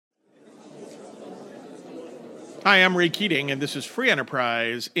Hi, I'm Ray Keating, and this is Free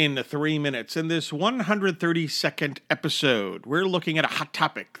Enterprise in 3 minutes. In this 132nd episode, we're looking at a hot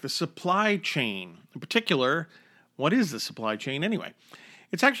topic, the supply chain. In particular, what is the supply chain anyway?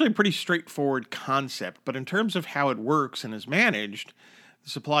 It's actually a pretty straightforward concept, but in terms of how it works and is managed, the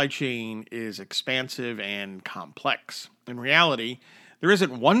supply chain is expansive and complex. In reality, there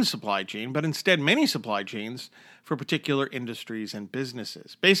isn't one supply chain, but instead many supply chains for particular industries and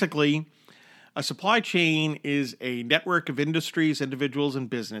businesses. Basically, a supply chain is a network of industries, individuals, and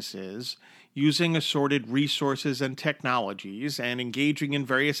businesses using assorted resources and technologies and engaging in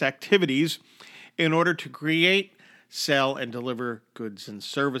various activities in order to create, sell, and deliver goods and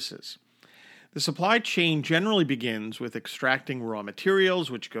services. The supply chain generally begins with extracting raw materials,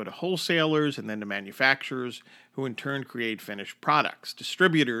 which go to wholesalers and then to manufacturers, who in turn create finished products.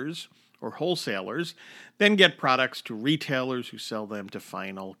 Distributors, or wholesalers, then get products to retailers who sell them to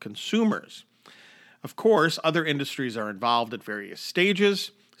final consumers. Of course, other industries are involved at various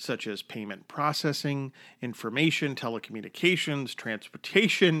stages, such as payment processing, information, telecommunications,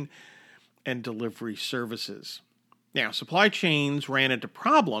 transportation, and delivery services. Now, supply chains ran into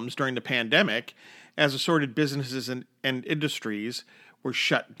problems during the pandemic as assorted businesses and industries were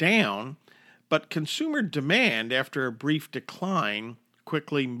shut down, but consumer demand, after a brief decline,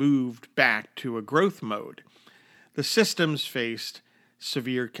 quickly moved back to a growth mode. The systems faced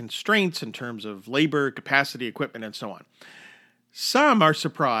severe constraints in terms of labor, capacity, equipment, and so on. Some are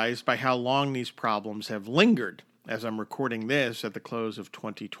surprised by how long these problems have lingered, as I'm recording this at the close of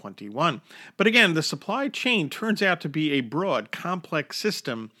 2021. But again, the supply chain turns out to be a broad, complex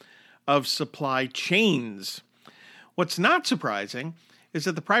system of supply chains. What's not surprising is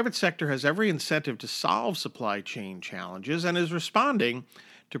that the private sector has every incentive to solve supply chain challenges and is responding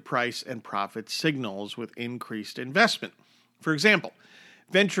to price and profit signals with increased investment. For example,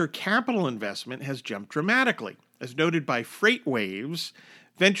 venture capital investment has jumped dramatically. As noted by FreightWaves,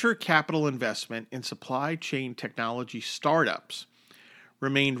 venture capital investment in supply chain technology startups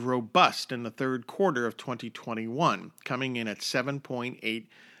remained robust in the third quarter of 2021, coming in at $7.8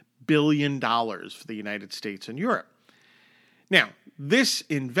 billion for the United States and Europe. Now, this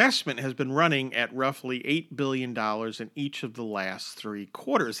investment has been running at roughly $8 billion in each of the last 3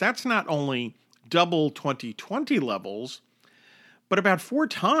 quarters. That's not only double 2020 levels, but about 4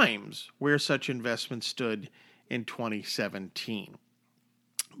 times where such investment stood in 2017.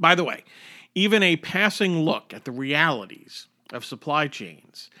 By the way, even a passing look at the realities of supply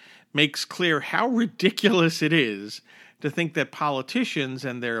chains makes clear how ridiculous it is to think that politicians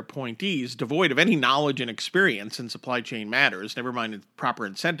and their appointees, devoid of any knowledge and experience in supply chain matters, never mind proper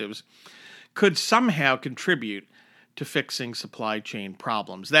incentives, could somehow contribute to fixing supply chain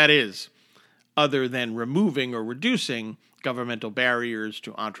problems. That is, other than removing or reducing governmental barriers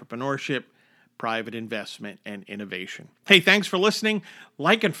to entrepreneurship, private investment, and innovation. Hey, thanks for listening.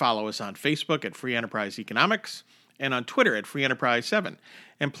 Like and follow us on Facebook at Free Enterprise Economics and on Twitter at Free Enterprise 7.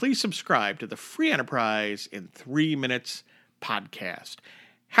 And please subscribe to the Free Enterprise in 3 Minutes podcast.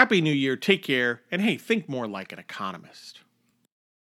 Happy New Year, take care, and hey, think more like an economist.